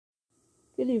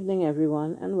Good evening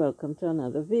everyone and welcome to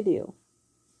another video.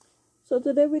 So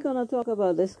today we're going to talk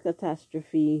about this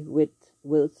catastrophe with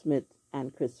Will Smith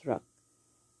and Chris Rock.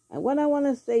 And what I want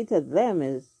to say to them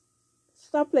is,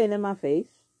 stop playing in my face.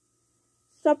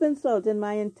 Stop insulting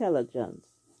my intelligence.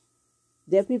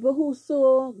 There are people who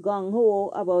so gung-ho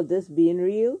about this being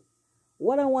real.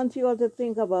 What I want you all to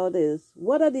think about is,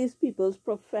 what are these people's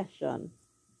profession?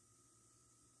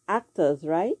 Actors,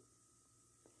 right?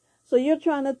 So you're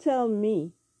trying to tell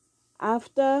me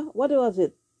after, what was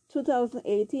it,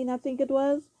 2018 I think it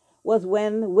was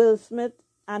when Will Smith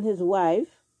and his wife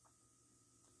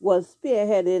was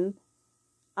spearheading,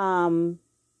 boycotting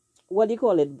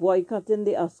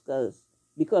the Oscars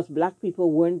because black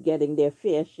people weren't getting their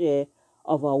fair share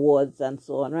of awards and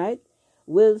so on, right?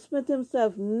 Will Smith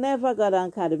himself never got an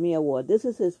Academy Award. This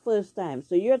is his first time.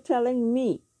 So you're telling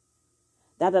me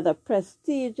that at a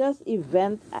prestigious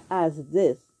event as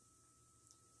this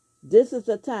is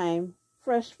the time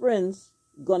Fresh Prince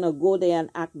gonna go there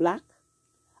and act black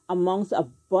amongst a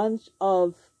bunch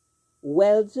of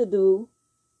well-to-do,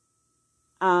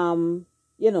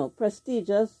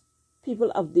 prestigious people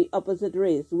of the opposite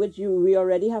race, which we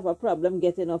already have a problem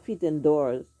getting our feet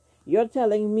indoors. You're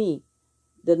telling me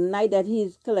the night that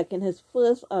he's collecting his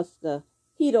first Oscar,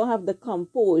 he don't have the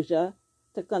composure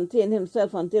to contain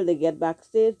himself until they get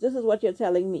backstage? This is what you're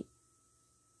telling me.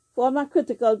 For my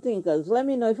critical thinkers, let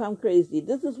me know if I'm crazy.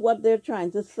 This is what they're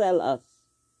trying to sell us.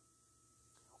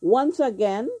 Once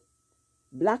again,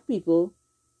 black people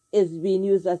is being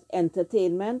used as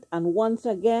entertainment, and once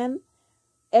again,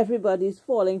 everybody's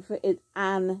falling for it.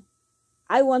 And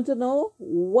I want to know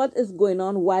what is going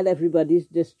on while everybody's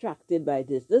distracted by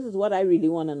this. This is what I really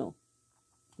want to know.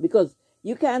 Because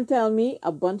you can't tell me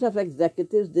a bunch of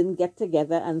executives didn't get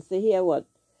together and say, here what,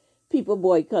 people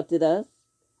boycotted us.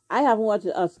 I haven't watched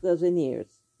the Oscars in years,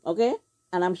 okay?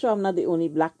 And I'm sure I'm not the only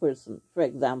black person, for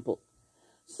example.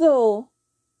 So,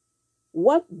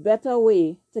 what better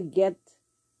way to get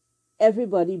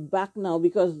everybody back now?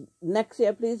 Because next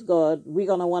year, please God, we're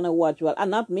going to want to watch, well, and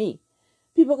not me.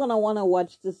 People are going to want to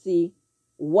watch to see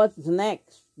what's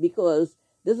next, because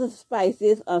this is the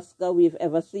spiciest Oscar we've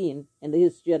ever seen in the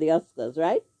history of the Oscars,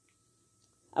 right?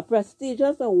 A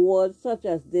prestigious award such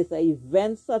as this, an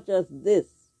event such as this,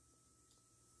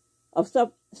 of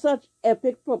such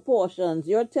epic proportions,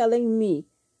 you're telling me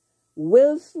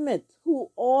Will Smith, who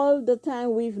all the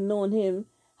time we've known him,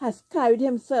 has carried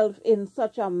himself in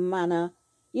such a manner,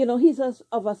 he's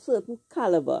of a certain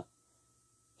caliber.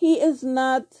 He is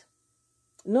not,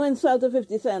 no insult to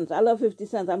 50 Cent. I love 50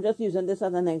 Cent. I'm just using this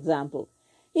as an example.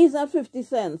 He's not 50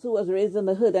 Cent who was raised in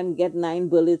the hood and get 9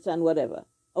 bullets and whatever,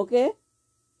 okay?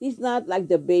 He's not like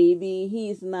the baby.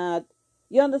 He's not,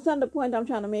 you understand the point I'm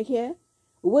trying to make here?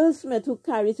 Will Smith, who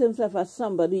carries himself as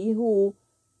somebody who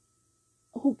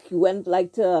went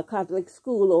like to a Catholic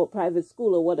school or private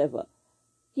school or whatever,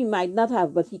 he might not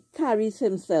have, but he carries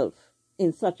himself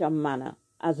in such a manner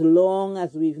as long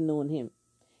as we've known him.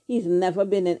 He's never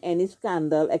been in any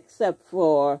scandal except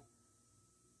for,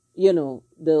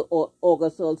 the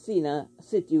August Alsina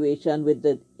situation with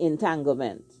the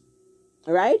entanglement,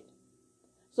 right?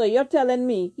 So you're telling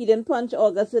me he didn't punch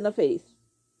August in the face.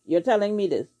 You're telling me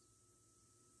this.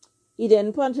 He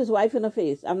didn't punch his wife in the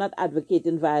face. I'm not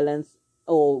advocating violence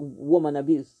or woman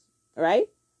abuse, right?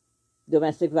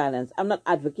 Domestic violence. I'm not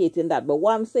advocating that. But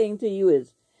what I'm saying to you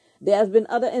is, there has been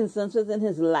other instances in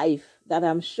his life that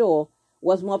I'm sure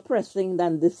was more pressing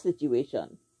than this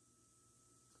situation.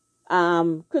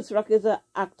 Chris Rock is an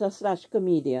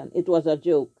actor/comedian. It was a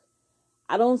joke.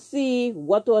 I don't see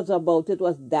what was about it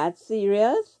was that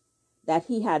serious that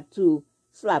he had to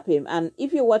slap him. And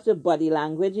if you watch the body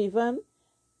language even,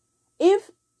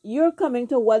 if you're coming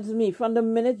towards me from the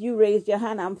minute you raise your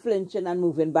hand, I'm flinching and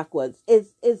moving backwards.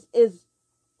 It's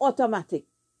automatic.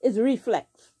 It's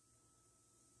reflex.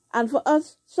 And for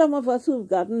us, some of us who've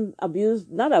gotten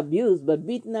abused, not abused, but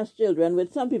beaten as children,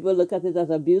 which some people look at it as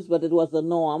abuse, but it was the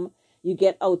norm. You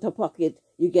get out of pocket,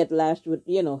 you get lashed with,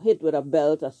 hit with a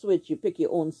belt, a switch, you pick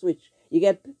your own switch. You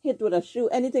get hit with a shoe,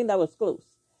 anything that was close.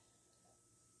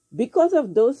 Because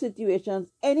of those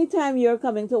situations, anytime you're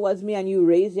coming towards me and you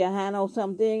raise your hand or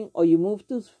something, or you move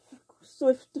too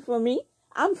swift for me,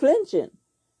 I'm flinching.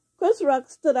 Chris Rock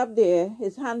stood up there,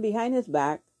 his hand behind his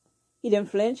back. He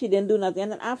didn't flinch, he didn't do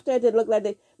nothing. And after it looked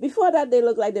like before that, they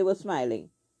looked like they were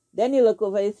smiling. Then you look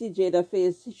over, you see Jada's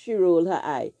face, she rolled her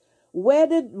eye. Where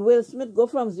did Will Smith go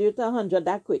from 0 to 100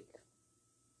 that quick?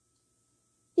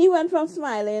 He went from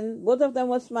smiling, both of them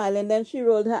were smiling, then she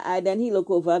rolled her eye, then he looked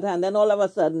over at her, and then all of a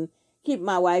sudden, keep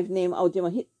my wife's name out.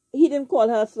 He didn't call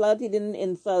her a slut, he didn't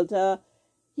insult her,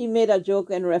 he made a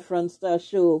joke in reference to a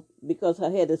show because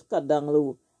her head is cut down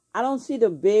low. I don't see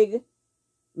the big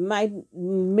made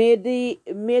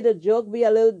the joke be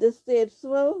a little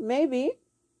distasteful, maybe.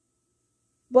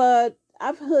 But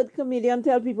I've heard comedians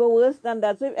tell people worse than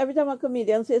that. So every time a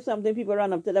comedian says something, people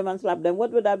run up to them and slap them.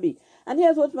 What would that be? And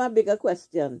here's what's my bigger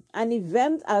question. An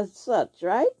event as such,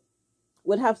 right,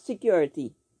 would have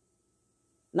security.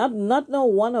 Not no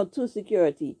one or two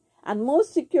security. And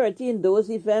most security in those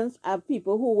events are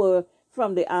people who were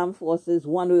from the armed forces,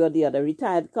 one way or the other,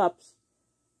 retired cops,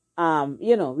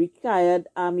 retired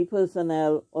army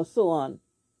personnel, or so on,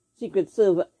 Secret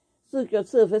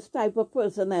Service type of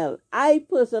personnel. I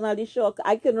personally sure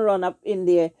I can run up in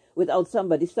there without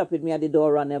somebody stopping me at the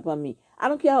door, running up on me. I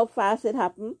don't care how fast it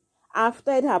happened.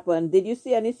 After it happened, did you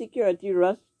see any security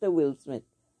rush to Will Smith?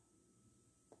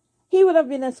 He would have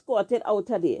been escorted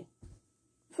out of there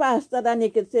faster than you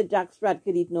could say Jack Sprat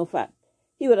could eat no fat.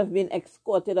 He would have been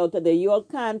escorted out of there. You all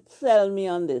can't sell me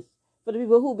on this. For the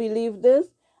people who believe this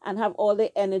and have all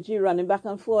the energy running back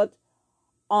and forth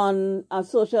on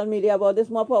social media about this,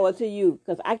 more power to you,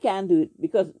 because I can't do it,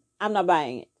 because I'm not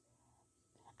buying it.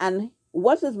 And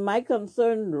what is my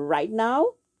concern right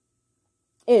now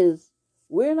is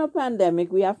we're in a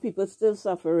pandemic. We have people still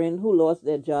suffering who lost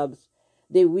their jobs.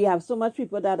 We have so much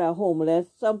people that are homeless.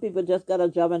 Some people just got a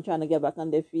job and trying to get back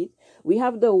on their feet. We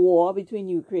have the war between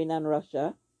Ukraine and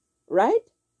Russia, right?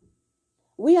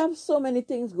 We have so many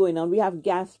things going on. We have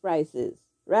gas prices,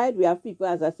 right? We have people,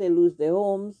 as I say, lose their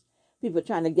homes. People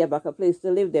trying to get back a place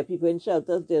to live. There are people in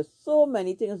shelters. There's so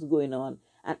many things going on.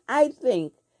 And I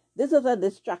think this is a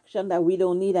distraction that we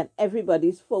don't need, and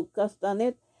everybody's focused on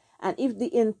it. And if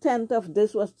the intent of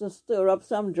this was to stir up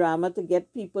some drama to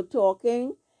get people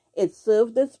talking, it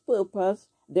served its purpose.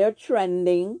 They're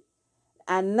trending.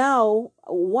 And now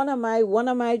one of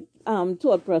my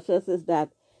thought process is that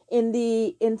in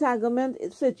the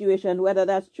entanglement situation, whether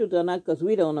that's true or not, because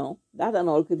we don't know, that and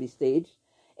all could be staged.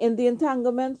 In the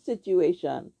entanglement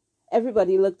situation,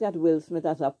 everybody looked at Will Smith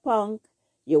as a punk.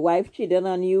 Your wife cheated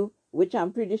on you, which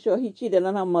I'm pretty sure he cheated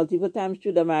on her multiple times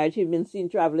through the marriage. He's been seen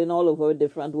traveling all over with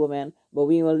different women, but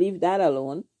we will leave that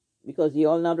alone because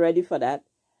you're all not ready for that.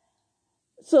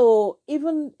 So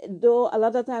even though a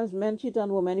lot of times men cheat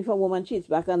on women, if a woman cheats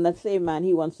back on that same man,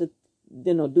 he wants to,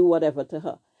 do whatever to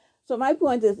her. So my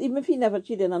point is, even if he never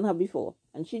cheated on her before,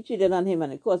 and she cheated on him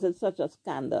and it caused such a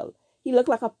scandal, he looked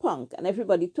like a punk, and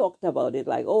everybody talked about it,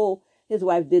 like, oh, his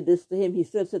wife did this to him, he's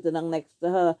still sitting down next to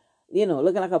her,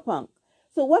 looking like a punk.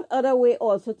 So what other way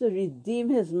also to redeem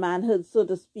his manhood, so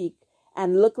to speak,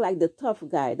 and look like the tough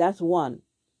guy? That's one.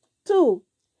 Two,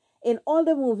 in all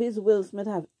the movies Will Smith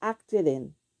have acted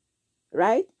in,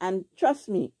 right? And trust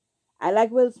me, I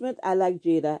like Will Smith, I like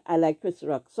Jada, I like Chris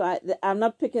Rock. So I'm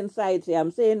not picking sides here,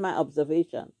 I'm saying my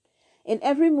observation. In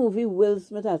every movie Will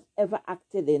Smith has ever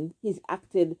acted in, he's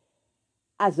acted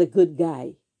as a good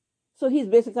guy. So he's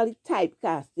basically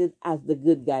typecasted as the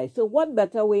good guy. So what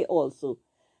better way also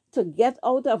to get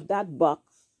out of that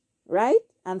box, right?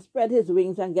 And spread his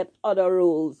wings and get other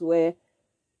roles where,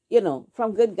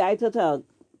 from good guy to thug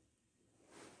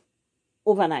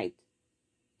overnight.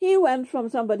 He went from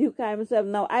somebody who kind himself.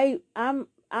 Now,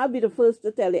 I'll be the first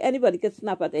to tell you, anybody can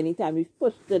snap at any time if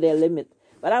pushed to their limit.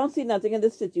 But I don't see nothing in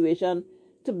this situation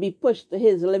to be pushed to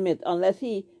his limit unless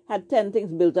he had 10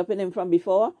 things built up in him from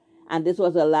before, and this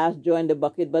was the last joy in the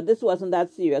bucket. But this wasn't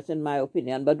that serious in my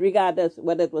opinion. But regardless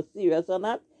whether it was serious or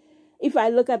not, if I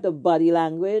look at the body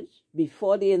language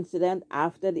before the incident,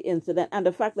 after the incident, and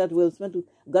the fact that Will Smith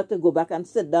got to go back and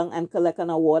sit down and collect an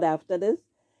award after this,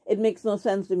 it makes no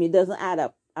sense to me. It doesn't add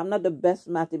up. I'm not the best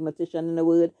mathematician in the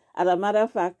world. As a matter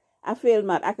of fact, I failed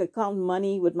math. I could count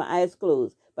money with my eyes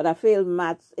closed, but I failed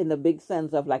maths in the big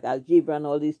sense of like algebra and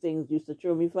all these things used to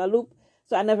throw me for a loop.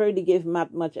 So I never really gave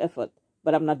math much effort,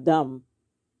 but I'm not dumb.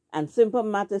 And simple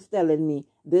math is telling me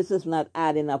this is not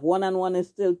adding up. 1 and 1 is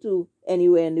still 2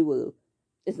 anywhere in the world.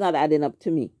 It's not adding up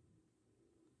to me.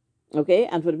 Okay?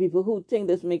 And for the people who think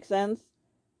this makes sense,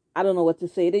 I don't know what to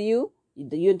say to you.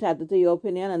 You're entitled to your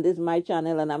opinion, and this is my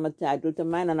channel, and I'm entitled to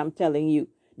mine, and I'm telling you,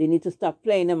 they need to stop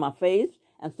playing in my face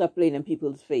and stop playing in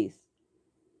people's face.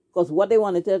 Because what they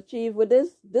wanted to achieve with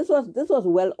this was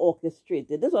well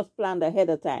orchestrated. This was planned ahead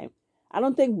of time. I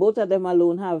don't think both of them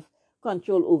alone have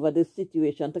control over this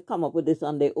situation to come up with this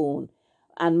on their own.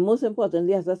 And most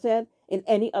importantly, as I said, in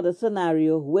any other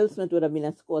scenario, Will Smith would have been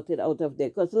escorted out of there.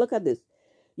 Because look at this.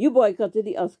 You boycotted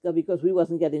the Oscar because we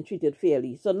wasn't getting treated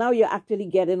fairly. So now you're actually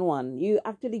getting one. You're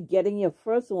actually getting your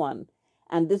first one.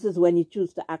 And this is when you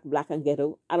choose to act black and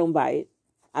ghetto. I don't buy it.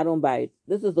 I don't buy it.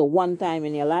 This is the one time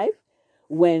in your life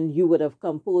when you would have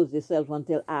composed yourself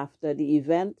until after the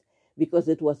event. because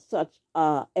it was such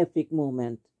a epic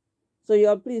moment. So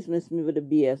y'all please miss me with the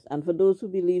BS. And for those who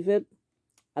believe it,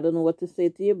 I don't know what to say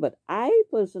to you, but I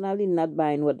personally not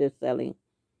buying what they're selling.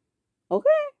 Okay?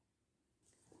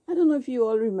 I don't know if you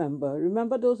all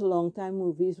remember those long time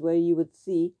movies where you would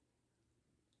see,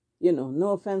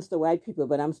 no offense to white people,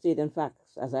 but I'm stating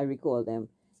facts as I recall them.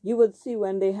 You would see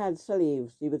when they had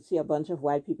slaves, you would see a bunch of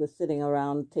white people sitting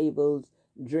around tables,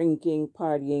 drinking,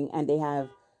 partying, and they have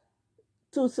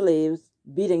two slaves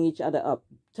beating each other up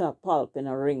to a pulp in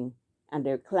a ring, and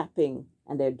they're clapping,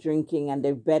 and they're drinking, and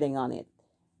they're betting on it.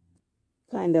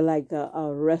 Kind of like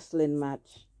a wrestling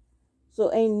match.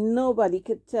 So ain't nobody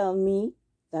could tell me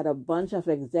that a bunch of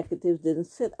executives didn't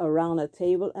sit around a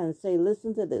table and say,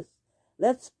 listen to this.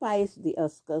 Let's spice the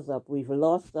Oscars up. We've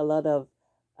lost a lot of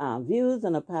views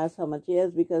in the past how much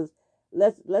years, because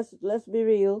let's be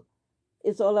real.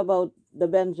 It's all about the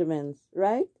Benjamins,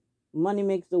 right? Money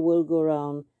makes the world go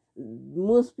round.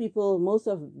 Most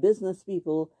of business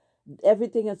people,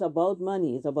 everything is about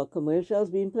money. It's about commercials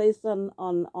being placed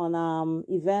on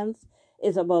events.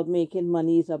 It's about making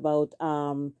money. It's about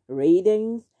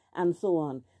ratings and so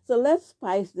on. So let's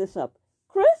spice this up.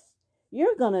 Chris,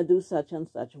 you're gonna do such and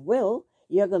such. Will,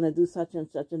 you're gonna do such and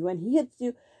such. And when he hits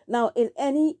you, now in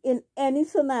any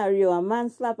scenario, a man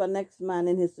slap a next man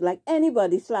in his, like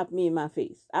anybody slap me in my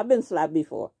face. I've been slapped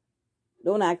before.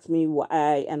 Don't ask me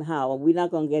why and how. We're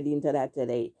not gonna get into that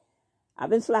today. I've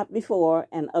been slapped before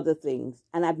and other things.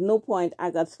 And at no point I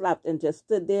got slapped and just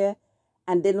stood there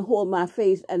and didn't hold my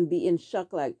face and be in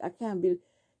shock like, I can't believe.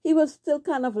 He was still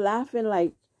kind of laughing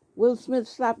like Will Smith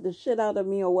slapped the shit out of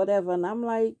me or whatever. And I'm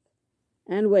like,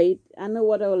 and wait, I know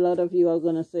what a lot of you are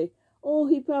going to say. Oh,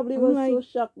 he probably was so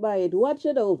shocked by it. Watch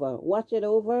it over. Watch it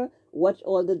over. Watch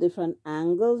all the different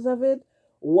angles of it.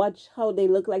 Watch how they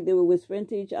look like they were whispering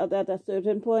to each other at a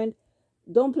certain point.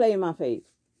 Don't play in my face.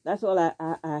 That's all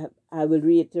I will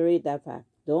reiterate that fact.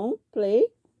 Don't play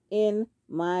in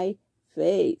my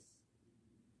face.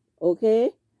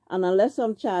 Okay? And unless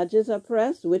some charges are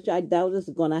pressed, which I doubt is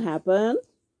going to happen,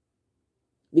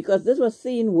 because this was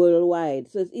seen worldwide,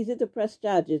 so it's easy to press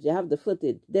charges. You have the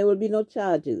footage. There will be no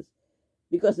charges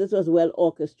because this was well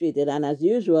orchestrated. And as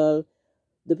usual,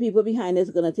 the people behind it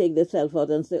is going to take themselves out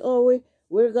and say, oh,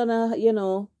 we're going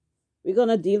to, we're going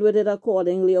to deal with it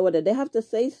accordingly or whatever. They have to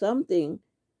say something.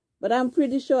 But I'm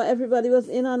pretty sure everybody was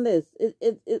in on this.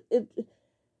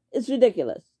 It's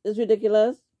ridiculous. It's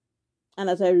ridiculous. And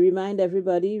as I remind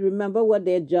everybody, remember what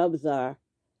their jobs are.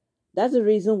 That's the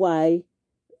reason why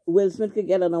Will Smith could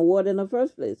get an award in the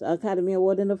first place, Academy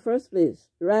Award in the first place,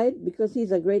 right? Because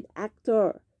he's a great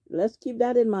actor. Let's keep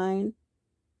that in mind.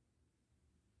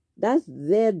 That's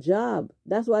their job.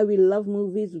 That's why we love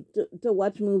movies, to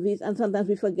watch movies, and sometimes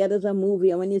we forget it's a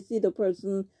movie. And when you see the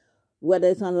person, whether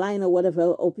it's online or whatever,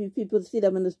 or people see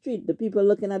them in the street, the people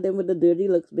looking at them with the dirty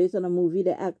looks based on a movie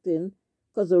they're acting,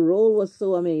 because the role was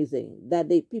so amazing that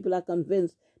people are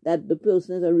convinced that the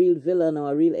person is a real villain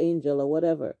or a real angel or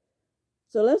whatever.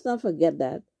 So let's not forget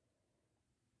that.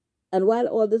 And while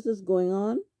all this is going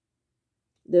on,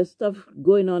 there's stuff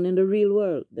going on in the real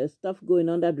world. There's stuff going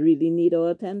on that really need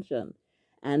our attention.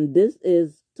 And this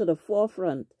is to the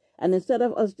forefront. And instead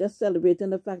of us just celebrating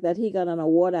the fact that he got an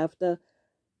award after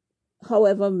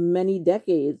however many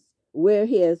decades, we're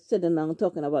here sitting down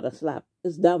talking about a slap.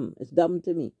 It's dumb. It's dumb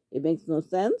to me. It makes no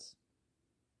sense.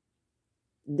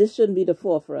 This shouldn't be the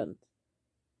forefront.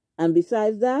 And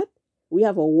besides that, we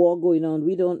have a war going on.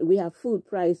 We have food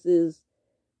prices.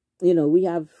 We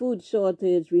have food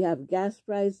shortage. We have gas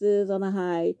prices on a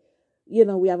high. We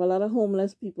have a lot of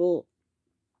homeless people.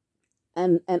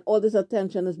 And all this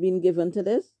attention is being given to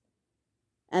this.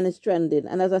 And it's trending.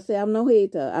 And as I say, I'm no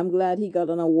hater. I'm glad he got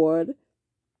an award,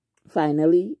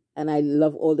 finally. And I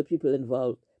love all the people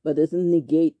involved. But it doesn't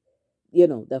negate,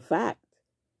 the fact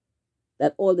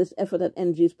that all this effort and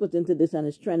energy is put into this and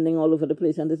it's trending all over the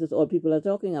place. And this is all people are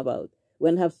talking about.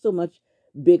 When have so much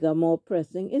bigger, more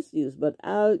pressing issues. But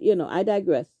I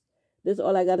digress. This is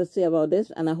all I got to say about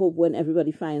this. And I hope when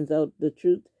everybody finds out the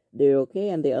truth, they're okay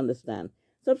and they understand.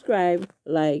 Subscribe,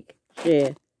 like,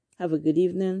 share. Have a good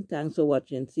evening. Thanks for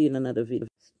watching. See you in another video.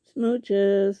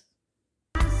 Smooches.